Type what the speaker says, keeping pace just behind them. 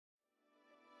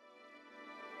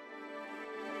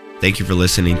Thank you for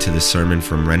listening to this sermon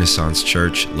from Renaissance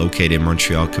Church, located in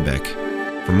Montreal, Quebec.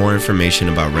 For more information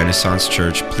about Renaissance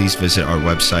Church, please visit our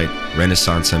website,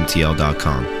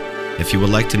 renaissancemtl.com. If you would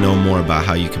like to know more about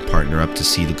how you can partner up to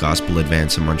see the gospel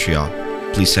advance in Montreal,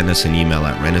 please send us an email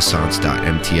at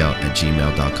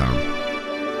renaissance.mtl@gmail.com.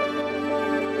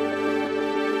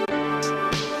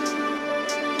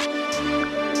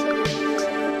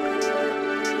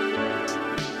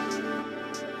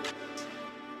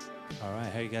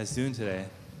 How are you guys doing today?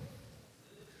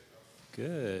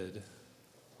 Good.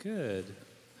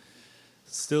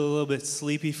 Still a little bit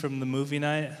sleepy from the movie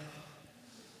night?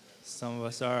 Some of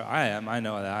us are. I am. I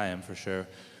know that I am for sure.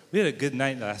 We had a good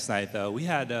night last night, though. We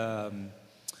had, at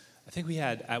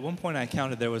one point I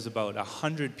counted there was about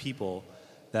 100 people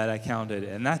that I counted,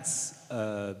 and that's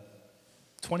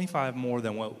 25 more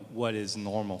than what is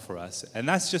normal for us. And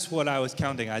that's just what I was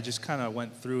counting. I just kind of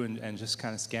went through and just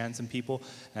kind of scanned some people,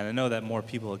 and I know that more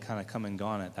people had kind of come and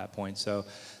gone at that point. So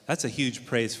that's a huge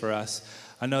praise for us.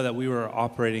 I know that we were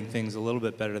operating things a little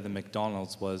bit better than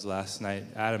McDonald's was last night.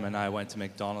 Adam and I went to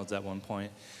McDonald's at one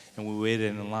point, and we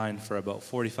waited in line for about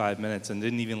 45 minutes and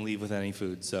didn't even leave with any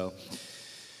food. So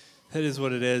that is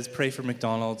what it is. Pray for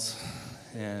McDonald's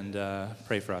and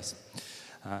pray for us.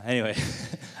 Anyway,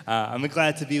 I'm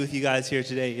glad to be with you guys here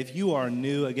today. If you are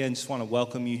new, again, just want to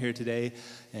welcome you here today,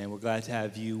 and we're glad to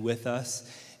have you with us.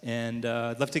 And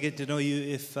I'd love to get to know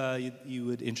you if you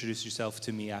would introduce yourself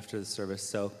to me after the service.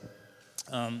 So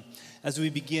as we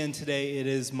begin today, it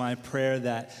is my prayer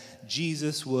that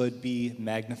Jesus would be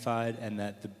magnified and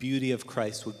that the beauty of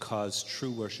Christ would cause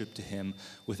true worship to him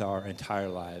with our entire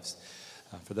lives.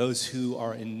 For those who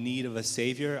are in need of a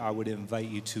Savior, I would invite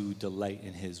you to delight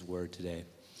in his word today.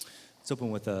 Let's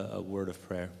open with a word of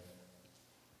prayer.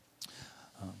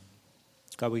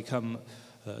 God, we come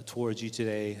towards you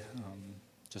today,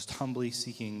 just humbly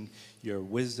seeking your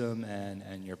wisdom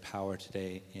and your power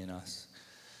today in us.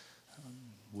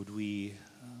 Would we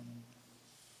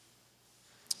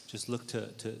just look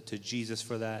to Jesus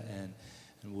for that,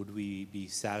 and would we be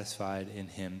satisfied in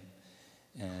him,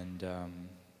 and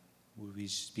would we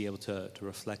just be able to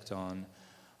reflect on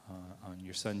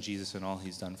your son Jesus and all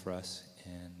he's done for us,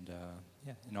 and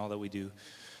in all that we do,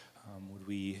 would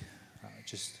we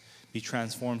just be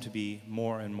transformed to be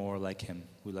more and more like him.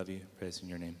 We love you. Praise in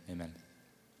your name. Amen.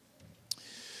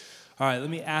 All right, let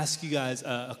me ask you guys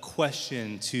a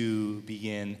question to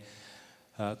begin.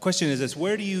 Question is this: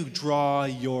 where do you draw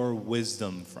your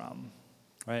wisdom from?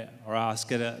 Right? Or I'll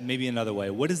ask it maybe another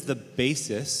way. What is the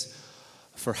basis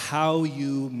for how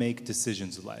you make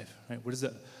decisions in life? Right?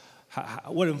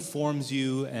 What informs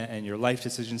you and your life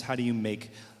decisions? How do you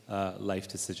make life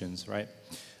decisions? Right?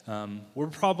 We're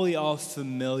probably all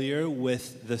familiar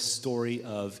with the story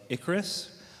of Icarus.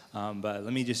 But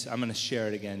I'm going to share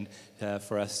it again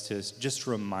for us to just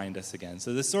remind us again.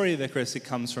 So the story of Icarus, it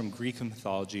comes from Greek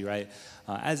mythology, right?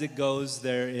 As it goes,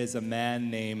 there is a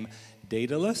man named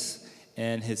Daedalus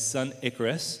and his son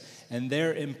Icarus, and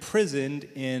they're imprisoned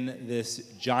in this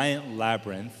giant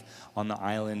labyrinth on the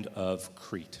island of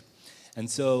Crete. And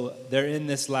so they're in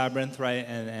this labyrinth, right,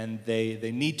 and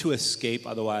they need to escape,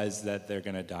 otherwise that they're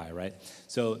going to die, right?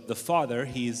 So the father,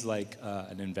 he's like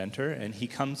an inventor, and he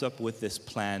comes up with this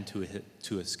plan to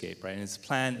escape, right? And his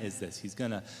plan is this: he's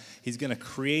gonna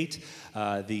create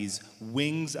these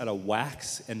wings out of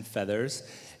wax and feathers,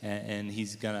 and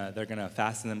they're gonna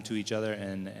fasten them to each other,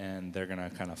 and they're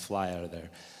gonna kind of fly out of there.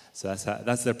 So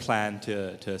that's their plan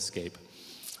to escape.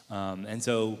 And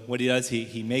so what he does,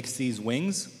 he makes these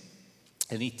wings,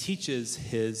 and he teaches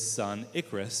his son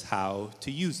Icarus how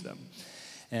to use them.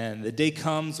 And the day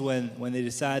comes when they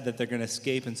decide that they're going to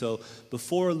escape. And so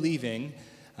before leaving,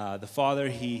 the father,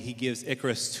 he gives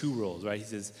Icarus two rules, right? He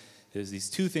says, there's these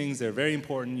two things, they're very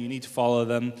important, you need to follow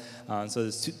them. So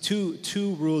there's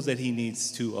two rules that he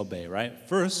needs to obey, right?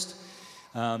 First,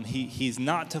 he's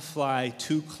not to fly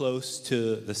too close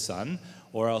to the sun,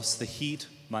 or else the heat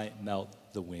might melt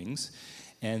the wings.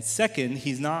 And second,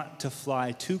 he's not to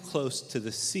fly too close to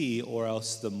the sea, or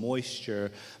else the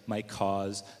moisture might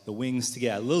cause the wings to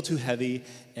get a little too heavy,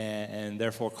 and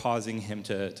therefore causing him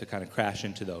to kind of crash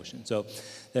into the ocean. So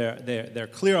they're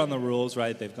clear on the rules,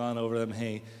 right? They've gone over them.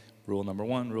 Hey, rule number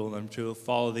one, rule number two,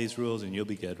 follow these rules and you'll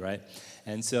be good, right?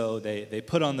 And so they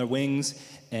put on their wings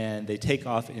and they take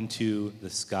off into the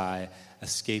sky,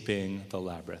 escaping the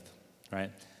labyrinth,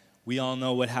 right? We all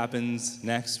know what happens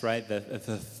next, right?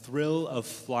 The thrill of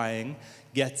flying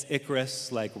gets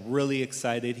Icarus like really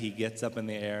excited. He gets up in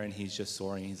the air and he's just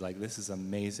soaring. He's like, this is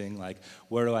amazing. Like,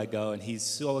 where do I go? And he's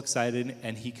so excited,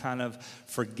 and he kind of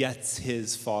forgets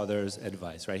his father's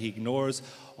advice, right? He ignores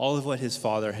all of what his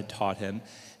father had taught him.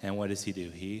 And what does he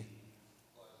do? He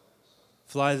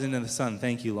flies into the sun.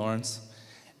 Thank you, Lawrence.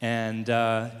 And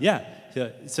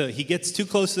so he gets too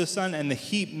close to the sun, and the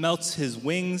heat melts his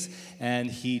wings,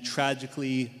 and he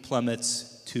tragically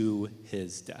plummets to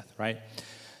his death, right?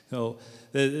 So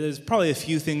there's probably a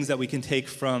few things that we can take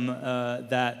from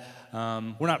that.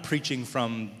 We're not preaching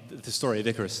from the story of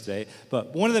Icarus today,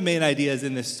 but one of the main ideas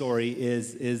in this story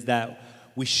is that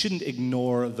we shouldn't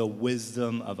ignore the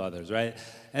wisdom of others, right?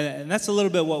 And that's a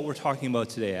little bit what we're talking about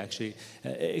today, actually.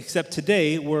 Except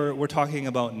today, we're talking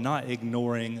about not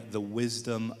ignoring the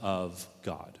wisdom of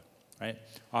God, right?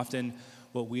 Often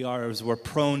what we are is we're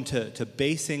prone to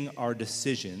basing our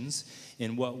decisions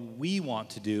in what we want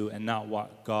to do and not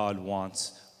what God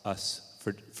wants us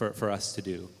for us to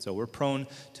do. So we're prone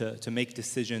to make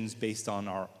decisions based on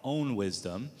our own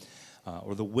wisdom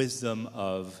or the wisdom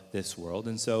of this world.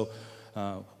 And so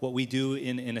what we do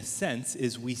in a sense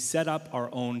is we set up our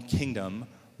own kingdom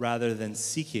rather than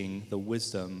seeking the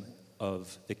wisdom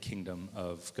of the kingdom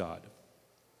of God.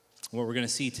 What we're going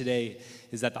to see today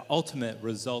is that the ultimate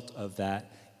result of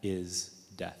that is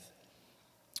death.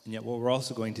 And yet what we're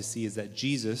also going to see is that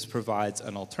Jesus provides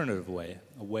an alternative way,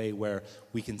 a way where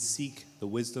we can seek the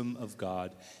wisdom of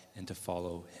God and to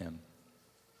follow him.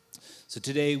 So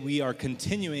today we are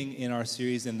continuing in our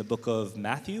series in the book of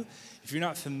Matthew. If you're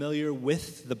not familiar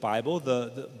with the Bible,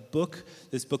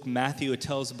 this book Matthew, it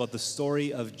tells about the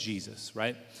story of Jesus,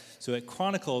 right? So it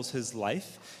chronicles his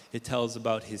life. It tells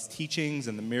about his teachings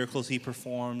and the miracles he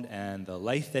performed and the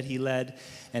life that he led.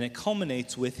 And it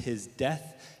culminates with his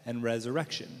death and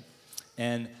resurrection.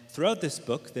 And throughout this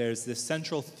book, there's this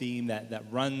central theme that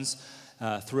runs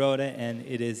throughout it, and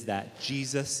it is that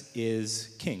Jesus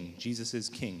is king. Jesus is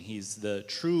king. He's the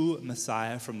true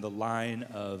Messiah from the line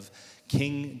of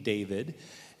King David,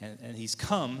 and he's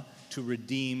come to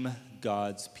redeem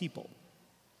God's people.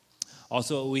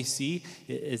 Also, what we see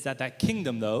is that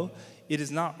kingdom, though, it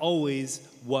is not always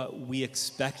what we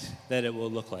expect that it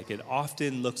will look like. It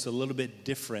often looks a little bit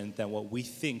different than what we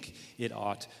think it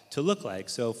ought to look like.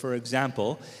 So, for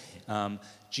example,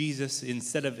 Jesus,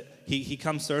 he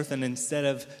comes to earth, and instead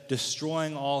of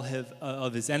destroying all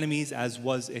of his enemies as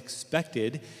was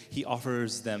expected, he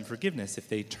offers them forgiveness if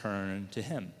they turn to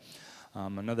him.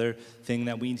 Another thing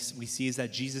that we see is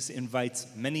that Jesus invites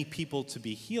many people to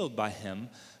be healed by him,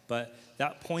 but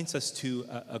that points us to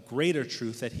a greater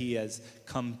truth that he has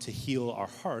come to heal our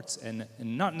hearts and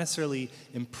not necessarily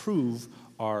improve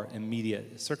our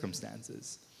immediate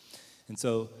circumstances. And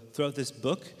so throughout this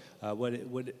book,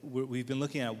 we've been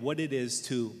looking at what it is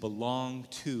to belong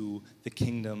to the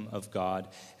kingdom of God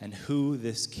and who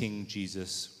this King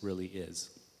Jesus really is.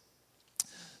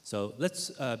 So let's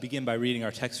begin by reading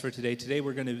our text for today. Today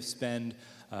we're going to spend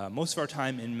most of our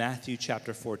time in Matthew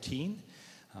chapter 14.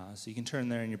 So you can turn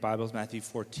there in your Bibles. Matthew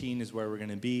 14 is where we're going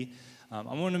to be. I'm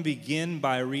going to begin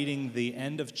by reading the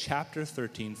end of chapter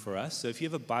 13 for us. So if you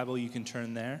have a Bible, you can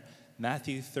turn there.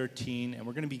 Matthew 13, and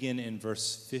we're going to begin in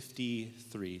verse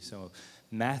 53. So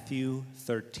Matthew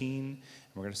 13, and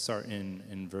we're going to start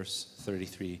in verse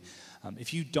 33.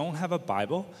 If you don't have a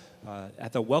Bible,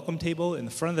 at the welcome table in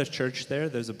the front of the church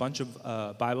there's a bunch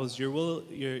of Bibles.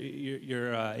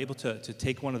 You're able to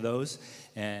take one of those,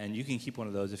 and you can keep one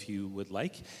of those if you would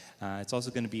like. It's also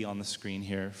going to be on the screen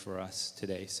here for us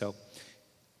today. So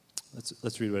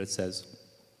let's read what it says.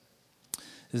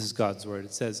 This is God's word.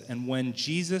 It says, "And when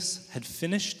Jesus had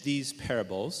finished these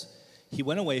parables, he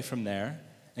went away from there,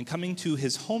 and coming to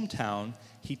his hometown,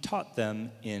 he taught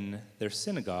them in their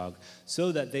synagogue,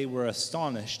 so that they were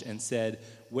astonished and said,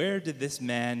 'Where did this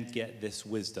man get this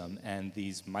wisdom and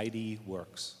these mighty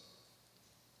works?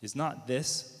 Is not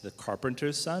this the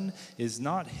carpenter's son? Is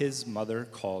not his mother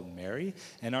called Mary?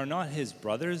 And are not his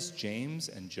brothers James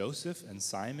and Joseph and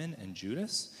Simon and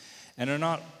Judas? And are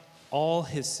not all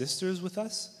his sisters with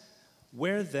us?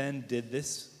 Where then did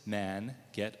this man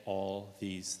get all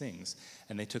these things?'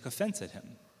 And they took offense at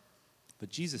him. But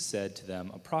Jesus said to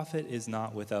them, 'A prophet is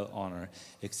not without honor,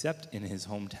 except in his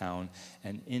hometown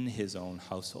and in his own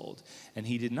household.' And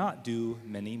he did not do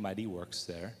many mighty works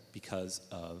there because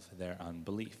of their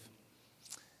unbelief.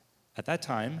 At that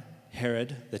time,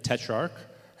 Herod the Tetrarch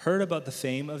heard about the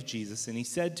fame of Jesus, and he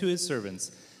said to his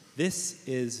servants, 'This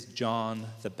is John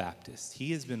the Baptist.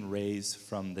 He has been raised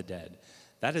from the dead.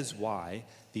 That is why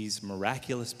these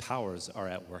miraculous powers are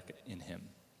at work in him.'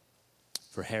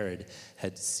 For Herod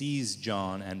had seized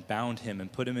John and bound him and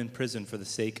put him in prison for the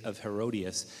sake of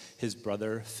Herodias, his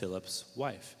brother Philip's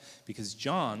wife, because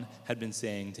John had been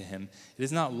saying to him, 'It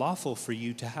is not lawful for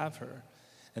you to have her.'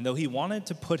 And though he wanted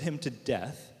to put him to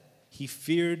death, He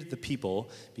feared the people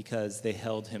because they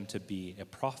held him to be a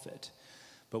prophet.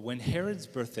 But when Herod's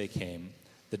birthday came,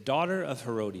 the daughter of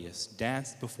Herodias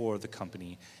danced before the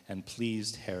company and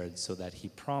pleased Herod so that he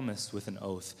promised with an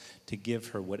oath to give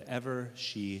her whatever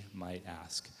she might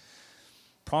ask.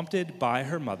 Prompted by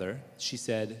her mother, she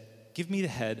said, "Give me the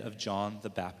head of John the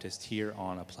Baptist here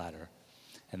on a platter."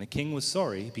 And the king was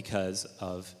sorry because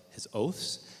of his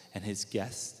oaths and his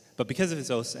guests. But because of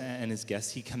his oaths and his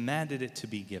guests, he commanded it to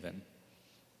be given.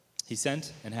 He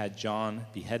sent and had John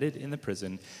beheaded in the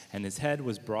prison, and his head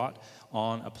was brought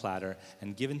on a platter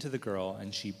and given to the girl,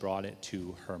 and she brought it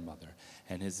to her mother.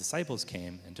 And his disciples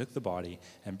came and took the body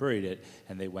and buried it,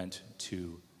 and they went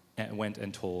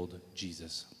and told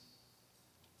Jesus.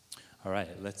 All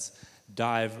right, let's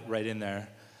dive right in there.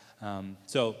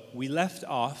 So we left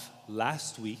off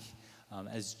last week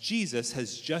as Jesus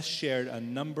has just shared a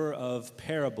number of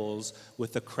parables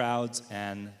with the crowds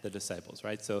and the disciples,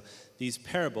 right? So these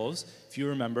parables, if you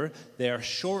remember, they are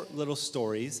short little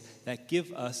stories that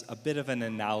give us a bit of an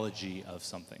analogy of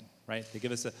something, right? They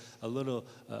give us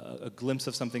a glimpse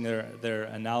of something. They're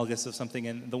analogous of something.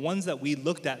 And the ones that we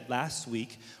looked at last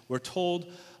week were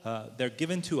told they're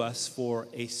given to us for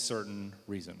a certain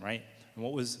reason, right? And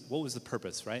what was the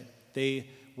purpose, right? They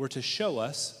were to show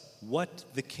us what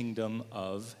the kingdom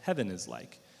of heaven is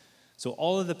like. So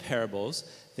all of the parables,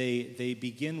 they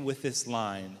begin with this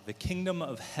line, the kingdom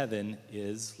of heaven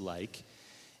is like,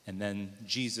 and then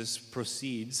Jesus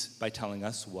proceeds by telling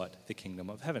us what the kingdom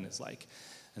of heaven is like.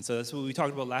 And so that's what we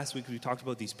talked about last week. We talked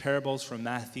about these parables from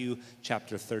Matthew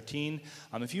chapter 13.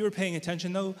 If you were paying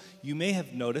attention, though, you may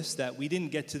have noticed that we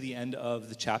didn't get to the end of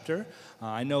the chapter.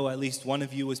 I know at least one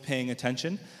of you was paying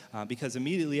attention because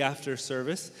immediately after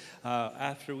service,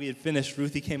 after we had finished,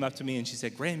 Ruthie came up to me and she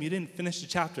said, "Graham, you didn't finish the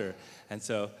chapter." And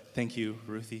so thank you,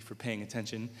 Ruthie, for paying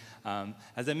attention.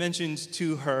 As I mentioned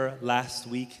to her last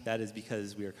week, that is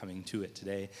because we are coming to it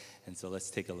today. And so let's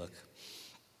take a look.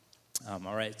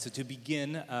 All right, so to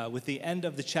begin with the end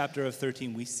of the chapter of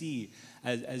 13, we see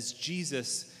as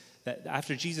Jesus, that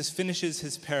after Jesus finishes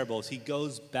his parables, he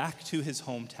goes back to his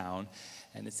hometown,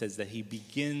 and it says that he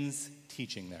begins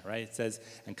teaching there, right? It says,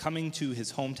 and coming to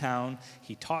his hometown,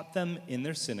 he taught them in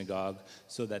their synagogue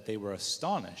so that they were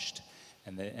astonished.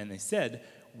 And they said,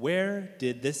 "Where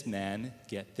did this man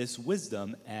get this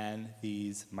wisdom and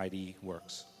these mighty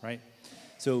works?" Right?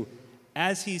 So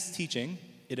as he's teaching,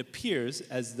 it appears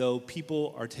as though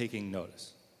people are taking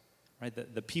notice, right?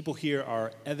 The people here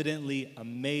are evidently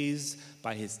amazed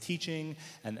by his teaching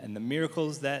and the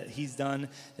miracles that he's done.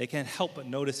 They can't help but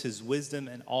notice his wisdom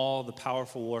and all the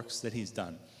powerful works that he's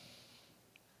done.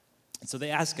 And so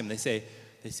they ask him, they say,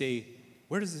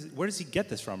 where does he get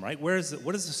this from, right? What is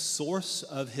the source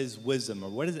of his wisdom, or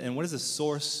what is the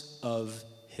source of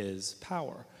his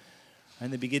power?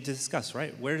 And they begin to discuss,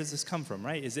 right? Where does this come from,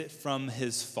 right? Is it from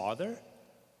his father?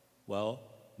 Well,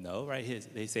 no, right?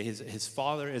 They say his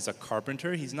father is a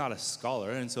carpenter. He's not a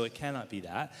scholar, and so it cannot be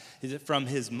that. Is it from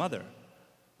his mother?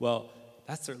 Well,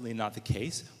 that's certainly not the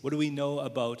case. What do we know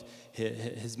about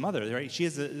his mother, right? She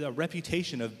has a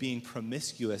reputation of being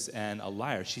promiscuous and a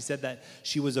liar. She said that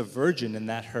she was a virgin and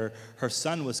that her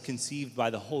son was conceived by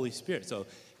the Holy Spirit. So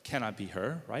cannot be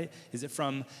her, right? Is it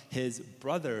from his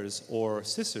brothers or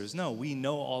sisters? No, we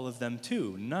know all of them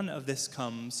too. None of this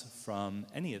comes from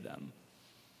any of them.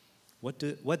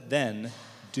 What then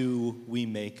do we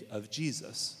make of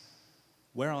Jesus?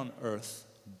 Where on earth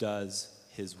does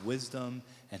his wisdom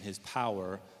and his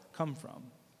power come from?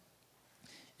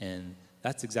 And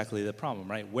that's exactly the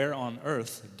problem, right? Where on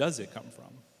earth does it come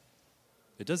from?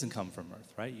 It doesn't come from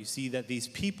earth, right? You see these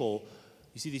people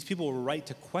were right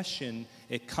to question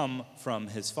it come from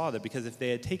his father, because if they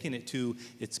had taken it to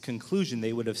its conclusion,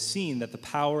 they would have seen that the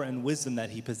power and wisdom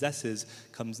that he possesses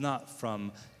comes not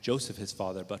from Joseph, his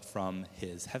father, but from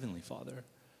his heavenly Father.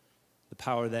 The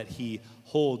power that he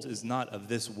holds is not of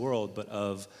this world, but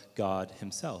of God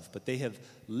himself. But they have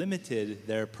limited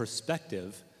their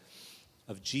perspective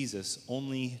of Jesus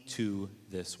only to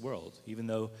this world, even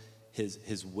though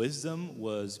his wisdom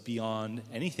was beyond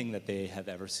anything that they have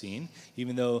ever seen.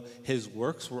 Even though his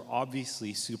works were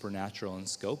obviously supernatural in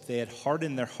scope, they had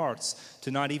hardened their hearts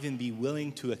to not even be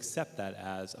willing to accept that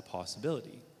as a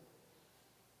possibility.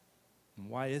 And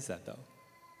why is that, though?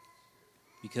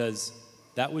 Because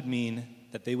that would mean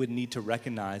that they would need to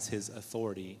recognize his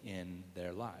authority in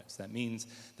their lives. That means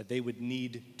that they would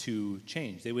need to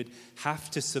change. They would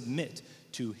have to submit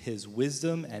to his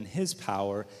wisdom and his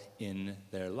power in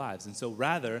their lives. And so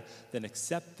rather than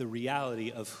accept the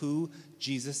reality of who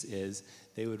Jesus is,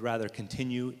 they would rather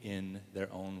continue in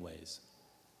their own ways.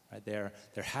 Right? They're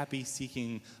happy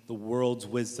seeking the world's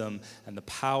wisdom and the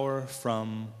power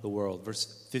from the world.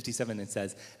 Verse 57, it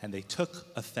says, and they took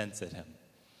offense at him.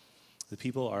 The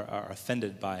people are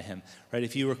offended by him. Right?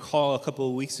 If you recall, a couple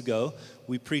of weeks ago,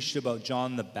 we preached about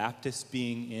John the Baptist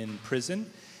being in prison.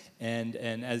 And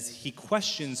as he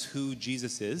questions who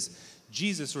Jesus is,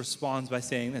 Jesus responds by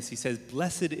saying this. He says,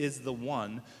 blessed is the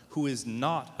one who is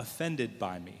not offended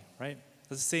by me. Right?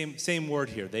 That's the same word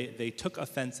here. They took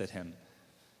offense at him.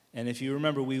 And if you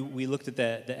remember, we looked at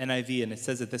the NIV, and it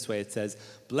says it this way. It says,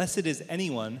 blessed is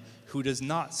anyone who does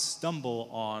not stumble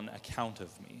on account of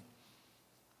me.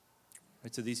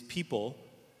 Right, so these people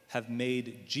have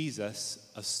made Jesus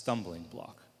a stumbling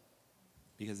block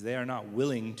because they are not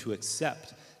willing to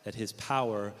accept that his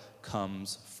power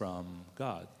comes from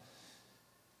God.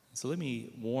 So let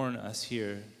me warn us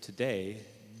here today,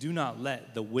 do not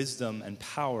let the wisdom and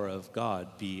power of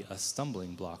God be a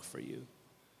stumbling block for you.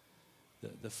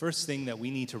 The first thing that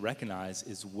we need to recognize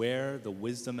is where the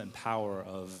wisdom and power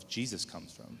of Jesus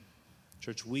comes from.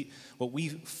 Church, what we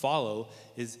follow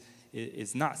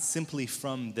is not simply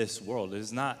from this world. It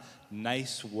is not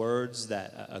nice words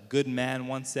that a good man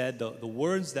once said. The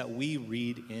words that we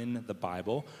read in the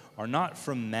Bible are not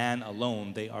from man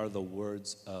alone. They are the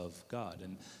words of God.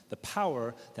 And the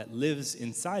power that lives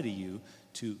inside of you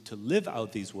to live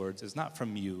out these words is not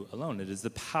from you alone. It is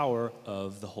the power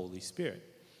of the Holy Spirit.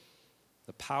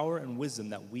 The power and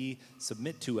wisdom that we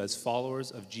submit to as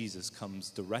followers of Jesus comes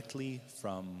directly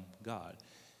from God.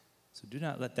 So do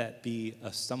not let that be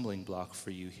a stumbling block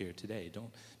for you here today.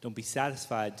 Don't be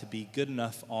satisfied to be good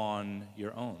enough on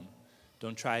your own.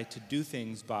 Don't try to do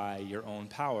things by your own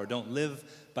power. Don't live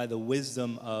by the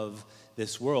wisdom of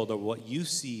this world or what you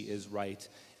see is right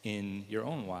in your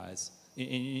own eyes.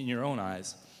 In your own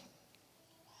eyes.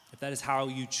 If that is how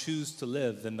you choose to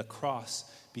live, then the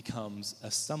cross becomes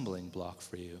a stumbling block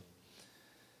for you.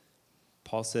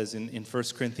 Paul says in 1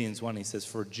 Corinthians 1, he says,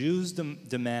 for Jews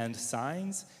demand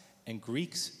signs and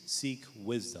Greeks seek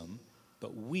wisdom,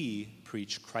 but we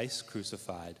preach Christ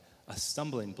crucified, a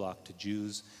stumbling block to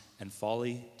Jews and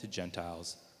folly to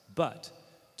Gentiles. But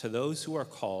to those who are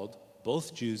called,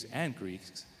 both Jews and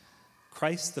Greeks,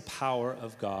 Christ the power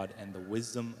of God and the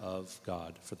wisdom of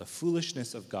God. For the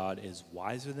foolishness of God is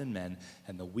wiser than men,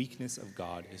 and the weakness of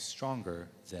God is stronger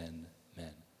than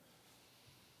men.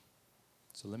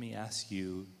 So let me ask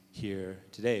you here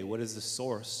today, what is the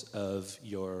source of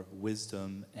your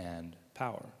wisdom and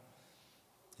power?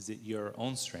 Is it your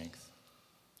own strength,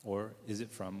 or is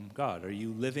it from God? Are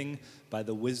you living by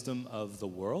the wisdom of the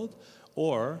world,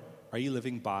 or are you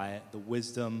living by the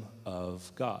wisdom of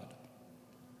God?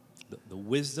 The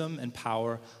wisdom and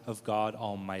power of God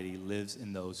Almighty lives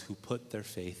in those who put their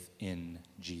faith in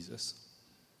Jesus.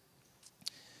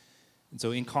 And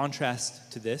so in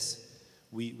contrast to this,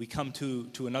 we come to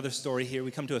another story here.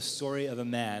 We come to a story of a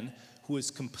man who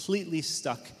is completely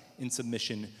stuck in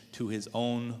submission to his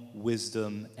own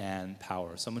wisdom and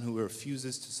power. Someone who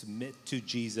refuses to submit to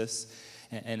Jesus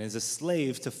and is a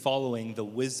slave to following the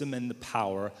wisdom and the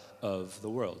power of the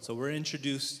world. So we're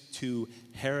introduced to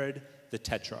Herod the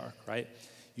Tetrarch, right?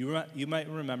 You might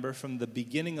remember from the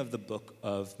beginning of the book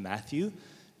of Matthew,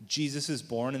 Jesus is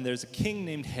born, and there's a king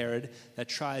named Herod that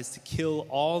tries to kill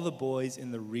all the boys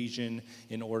in the region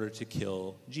in order to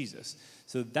kill Jesus.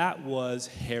 So that was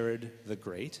Herod the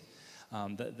Great.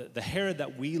 The Herod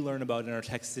that we learn about in our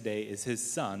text today is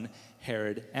his son,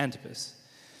 Herod Antipas.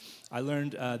 I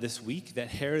learned this week that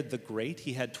Herod the Great,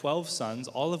 he had 12 sons,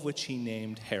 all of which he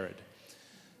named Herod,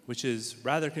 which is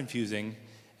rather confusing.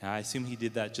 I assume he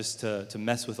did that just to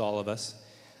mess with all of us.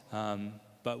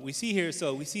 But we see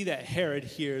that Herod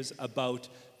hears about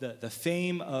the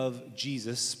fame of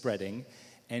Jesus spreading,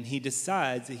 and he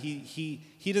decides that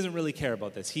he doesn't really care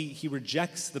about this. He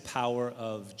rejects the power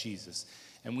of Jesus.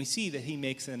 And we see that he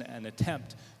makes an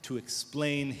attempt to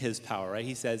explain his power, right?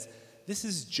 He says, this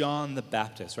is John the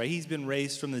Baptist, right? He's been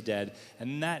raised from the dead,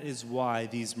 and that is why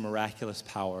these miraculous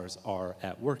powers are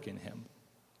at work in him.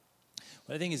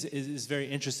 What I think is very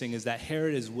interesting is that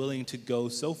Herod is willing to go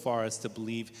so far as to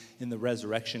believe in the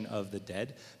resurrection of the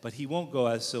dead, but he won't go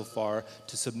as so far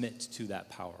to submit to that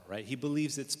power, right? He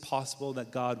believes it's possible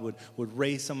that God would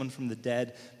raise someone from the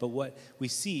dead, but what we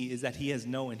see is that he has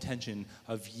no intention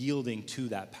of yielding to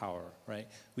that power, right?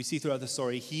 We see throughout the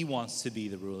story he wants to be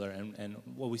the ruler, and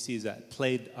what we see is that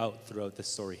played out throughout the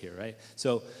story here, right?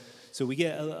 So we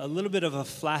get a little bit of a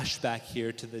flashback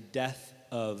here to the death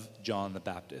of John the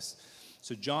Baptist.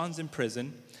 So John's in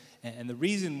prison, and the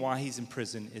reason why he's in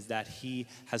prison is that he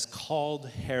has called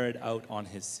Herod out on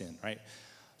his sin, right?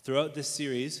 Throughout this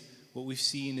series, what we've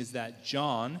seen is that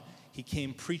John, he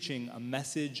came preaching a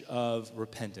message of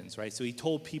repentance, right? So he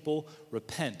told people,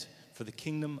 repent, for the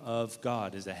kingdom of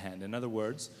God is at hand. In other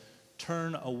words,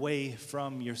 turn away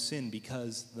from your sin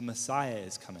because the Messiah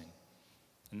is coming.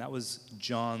 And that was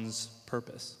John's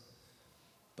purpose.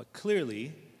 But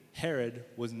clearly, Herod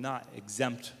was not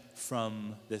exempt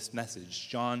from this message.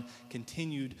 John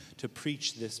continued to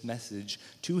preach this message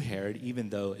to Herod, even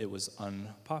though it was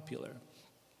unpopular.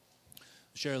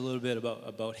 I'll share a little bit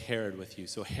about Herod with you.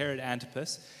 So Herod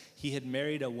Antipas, he had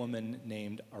married a woman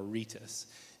named Aretas,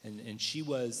 and she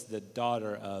was the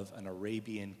daughter of an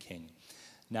Arabian king.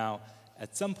 Now,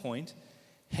 at some point,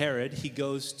 Herod, he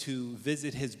goes to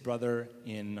visit his brother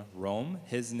in Rome.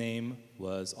 His name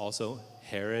was also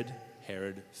Herod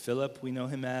Philip, we know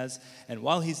him as. And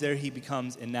while he's there, he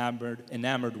becomes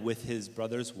enamored with his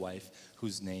brother's wife,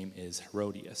 whose name is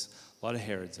Herodias. A lot of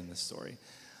Herods in this story.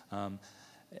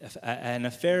 An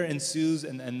affair ensues,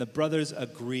 and the brothers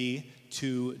agree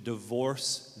to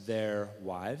divorce their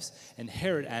wives. And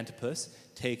Herod Antipas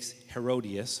takes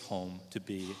Herodias home to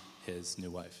be his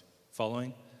new wife.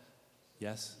 Following?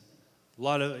 Yes?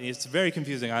 It's very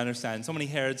confusing, I understand. So many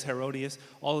Herods, Herodias,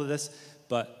 all of this.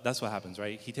 But that's what happens,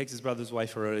 right? He takes his brother's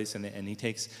wife, Herodias, and he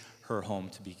takes her home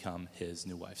to become his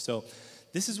new wife. So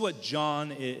this is what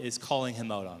John is calling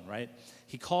him out on, right?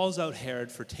 He calls out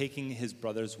Herod for taking his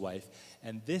brother's wife,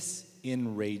 and this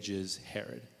enrages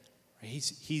Herod.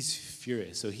 He's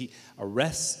furious. So he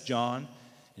arrests John,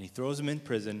 and he throws him in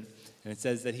prison, and it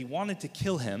says that he wanted to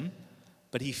kill him,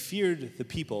 but he feared the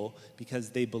people because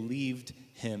they believed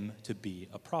him to be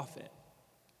a prophet.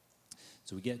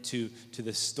 So we get to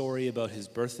this story about his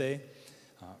birthday.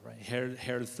 Right?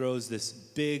 Herod throws this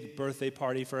big birthday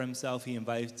party for himself. He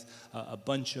invites a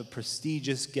bunch of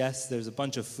prestigious guests. There's a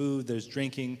bunch of food, there's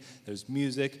drinking, there's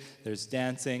music, there's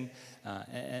dancing.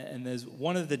 And there's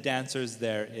one of the dancers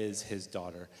there is his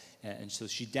daughter. And so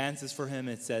she dances for him.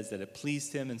 It says that it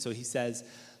pleased him. And so he says,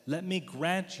 let me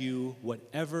grant you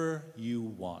whatever you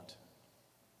want.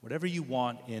 Whatever you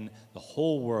want in the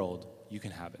whole world, you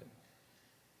can have it.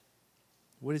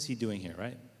 What is he doing here,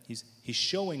 right? He's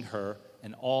showing her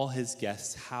and all his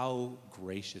guests how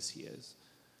gracious he is,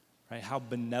 right? How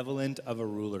benevolent of a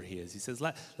ruler he is. He says,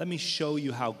 let me show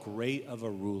you how great of a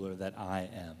ruler that I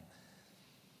am.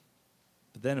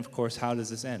 But then, of course, how does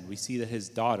this end? We see that his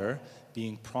daughter,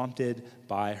 being prompted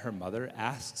by her mother,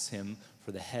 asks him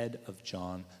for the head of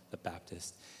John the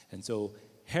Baptist. And so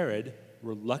Herod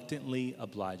reluctantly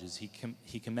obliges.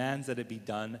 He commands that it be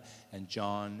done, and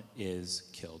John is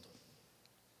killed.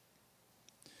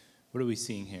 What are we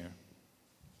seeing here?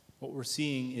 What we're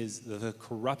seeing is the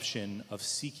corruption of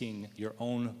seeking your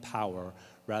own power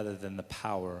rather than the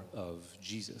power of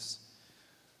Jesus.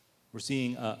 We're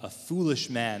seeing a foolish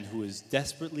man who is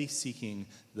desperately seeking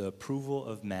the approval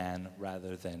of man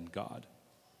rather than God.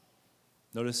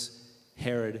 Notice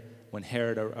Herod, when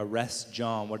Herod arrests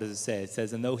John, what does it say? It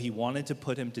says, and though he wanted to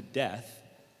put him to death,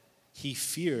 he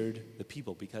feared the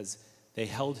people because they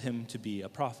held him to be a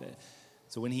prophet.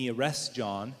 So when he arrests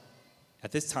John,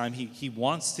 at this time, he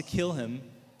wants to kill him,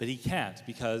 but he can't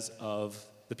because of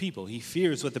the people. He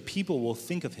fears what the people will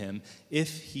think of him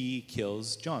if he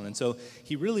kills John. And so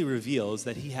he really reveals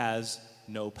that he has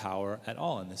no power at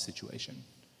all in this situation.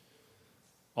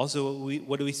 Also,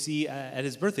 what do we see at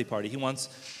his birthday party? He wants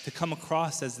to come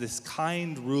across as this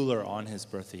kind ruler on his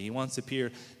birthday. He wants to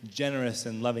appear generous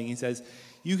and loving. He says,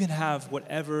 you can have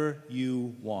whatever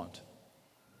you want.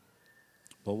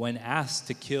 But when asked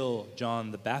to kill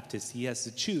John the Baptist, he has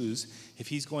to choose if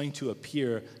he's going to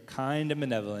appear kind and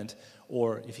benevolent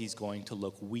or if he's going to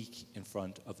look weak in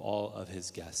front of all of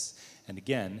his guests. And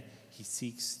again, he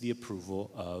seeks the approval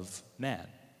of man.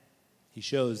 He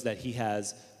shows that he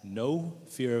has no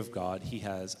fear of God, he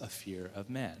has a fear of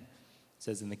man. It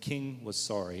says, and the king was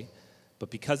sorry,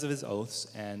 but because of his oaths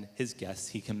and his guests,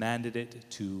 he commanded it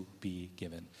to be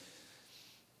given.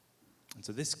 And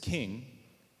so this king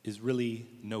is really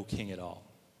no king at all.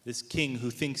 This king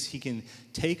who thinks he can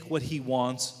take what he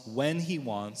wants when he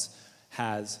wants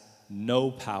has no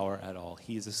power at all.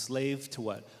 He is a slave to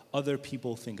what other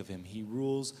people think of him. He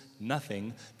rules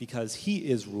nothing because he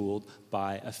is ruled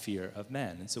by a fear of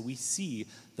man. And so we see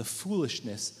the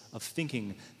foolishness of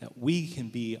thinking that we can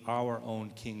be our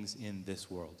own kings in this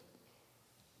world.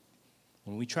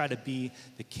 When we try to be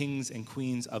the kings and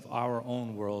queens of our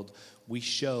own world, we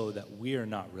show that we are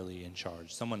not really in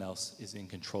charge. Someone else is in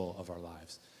control of our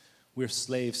lives. We're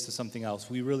slaves to something else.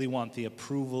 We really want the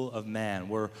approval of man.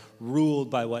 We're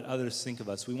ruled by what others think of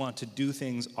us. We want to do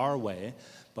things our way,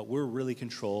 but we're really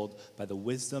controlled by the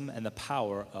wisdom and the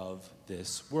power of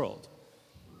this world.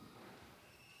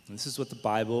 And this is what the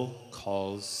Bible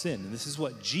calls sin. And this is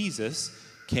what Jesus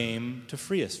came to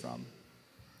free us from.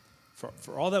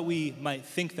 For all that we might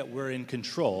think that we're in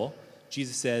control,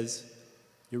 Jesus says,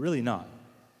 you're really not.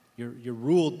 You're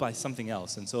ruled by something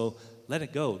else. And so let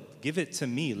it go. Give it to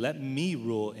me. Let me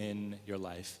rule in your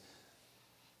life.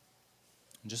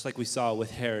 And just like we saw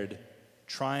with Herod,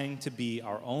 trying to be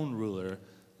our own ruler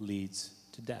leads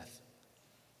to death.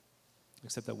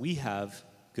 Except that we have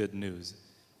good news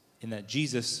in that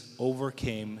Jesus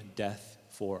overcame death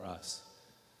for us.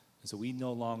 And so we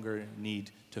no longer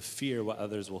need to fear what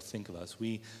others will think of us.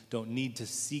 We don't need to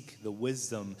seek the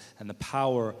wisdom and the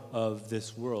power of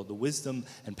this world. The wisdom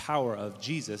and power of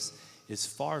Jesus is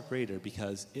far greater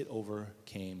because it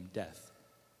overcame death.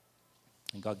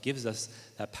 And God gives us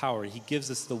that power. He gives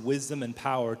us the wisdom and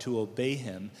power to obey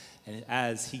him, and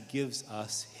as he gives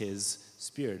us his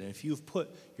Spirit. And if you've put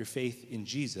your faith in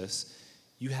Jesus,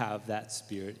 you have that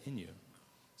Spirit in you.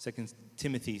 2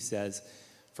 Timothy says,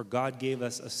 for God gave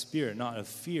us a spirit, not of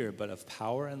fear, but of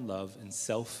power and love and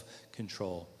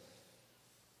self-control.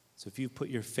 So if you put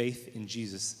your faith in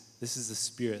Jesus, this is the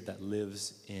Spirit that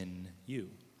lives in you.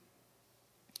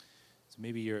 So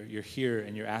maybe you're here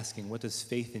and you're asking, what does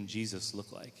faith in Jesus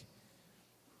look like?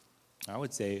 I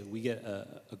would say we get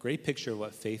a great picture of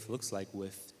what faith looks like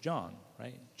with John,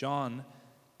 right? John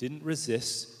didn't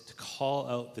resist to call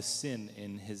out the sin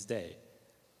in his day.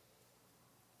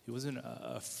 He wasn't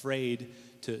afraid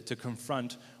to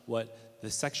confront what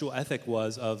the sexual ethic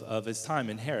was of his time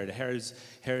in Herod.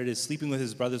 Herod is sleeping with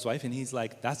his brother's wife, and he's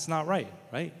like, that's not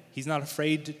right? He's not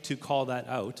afraid to call that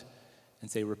out and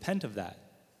say, repent of that.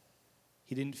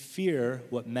 He didn't fear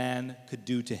what man could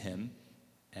do to him,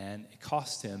 and it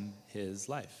cost him his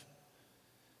life.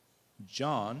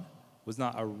 John was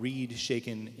not a reed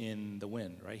shaken in the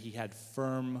wind, right? He had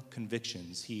firm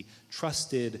convictions. He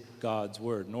trusted God's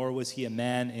word, nor was he a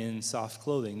man in soft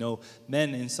clothing. No,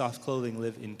 men in soft clothing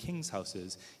live in king's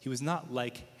houses. He was not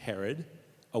like Herod,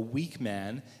 a weak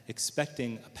man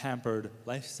expecting a pampered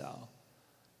lifestyle.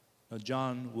 No,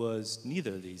 John was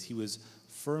neither of these. He was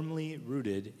firmly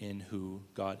rooted in who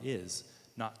God is,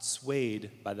 not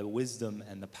swayed by the wisdom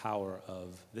and the power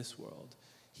of this world.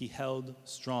 He held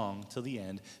strong till the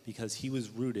end because he was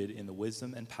rooted in the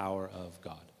wisdom and power of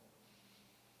God.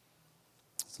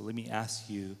 So let me ask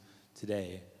you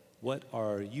today, what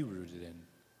are you rooted in?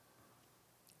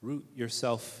 Root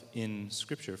yourself in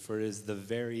Scripture, for it is the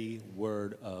very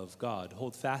word of God.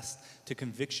 Hold fast to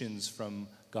convictions from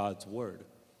God's word.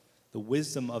 The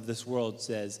wisdom of this world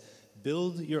says,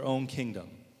 build your own kingdom,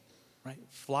 right?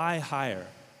 Fly higher.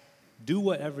 Do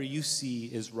whatever you see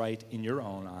is right in your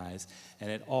own eyes, and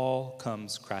it all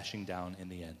comes crashing down in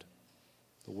the end.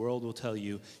 The world will tell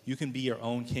you you can be your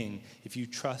own king if you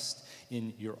trust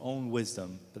in your own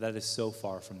wisdom, but that is so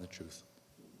far from the truth.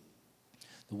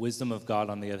 The wisdom of God,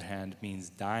 on the other hand,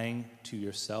 means dying to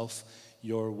yourself,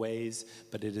 your ways,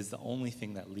 but it is the only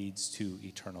thing that leads to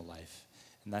eternal life.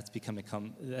 And that's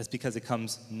because it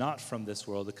comes not from this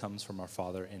world, it comes from our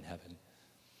Father in heaven.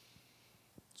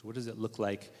 So what does it look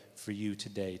like for you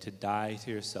today to die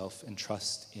to yourself and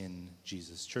trust in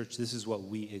Jesus? Church, this is what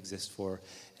we exist for,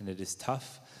 and it is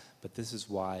tough, but this is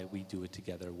why we do it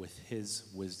together with his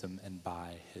wisdom and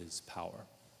by his power.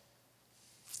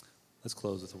 Let's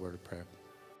close with a word of prayer.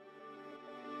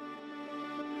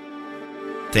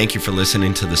 Thank you for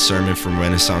listening to the sermon from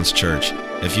Renaissance Church.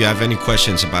 If you have any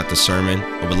questions about the sermon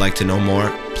or would like to know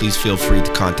more, please feel free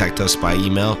to contact us by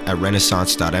email at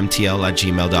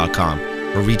renaissance.mtl@gmail.com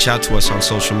or reach out to us on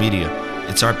social media.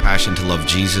 It's our passion to love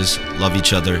Jesus, love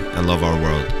each other, and love our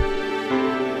world.